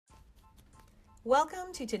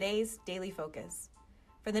Welcome to today's Daily Focus.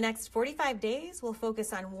 For the next 45 days, we'll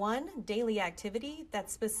focus on one daily activity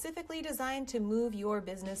that's specifically designed to move your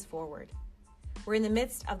business forward. We're in the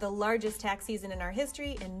midst of the largest tax season in our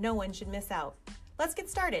history, and no one should miss out. Let's get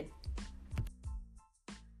started.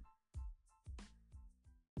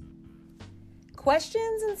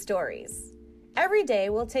 Questions and stories. Every day,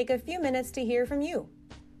 we'll take a few minutes to hear from you.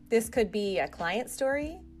 This could be a client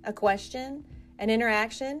story, a question, an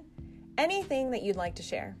interaction, anything that you'd like to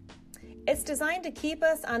share. It's designed to keep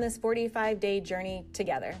us on this 45-day journey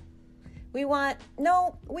together. We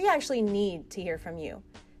actually need to hear from you.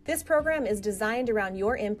 This program is designed around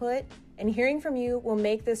your input, and hearing from you will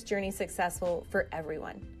make this journey successful for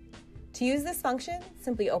everyone. To use this function,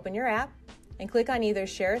 simply open your app and click on either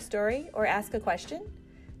Share a Story or Ask a Question.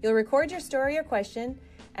 You'll record your story or question,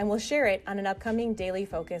 and we'll share it on an upcoming Daily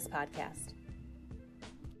Focus podcast.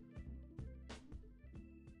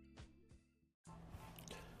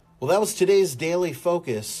 Well, that was today's Daily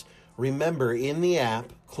Focus. Remember, in the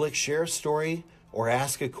app, click Share a Story or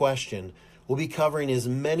Ask a Question. We'll be covering as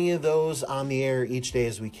many of those on the air each day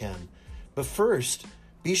as we can. But first,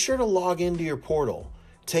 be sure to log into your portal.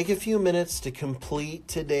 Take a few minutes to complete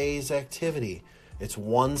today's activity. It's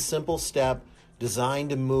one simple step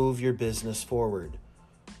designed to move your business forward.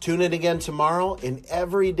 Tune in again tomorrow and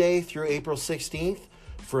every day through April 16th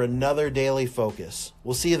for another Daily Focus.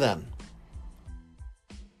 We'll see you then.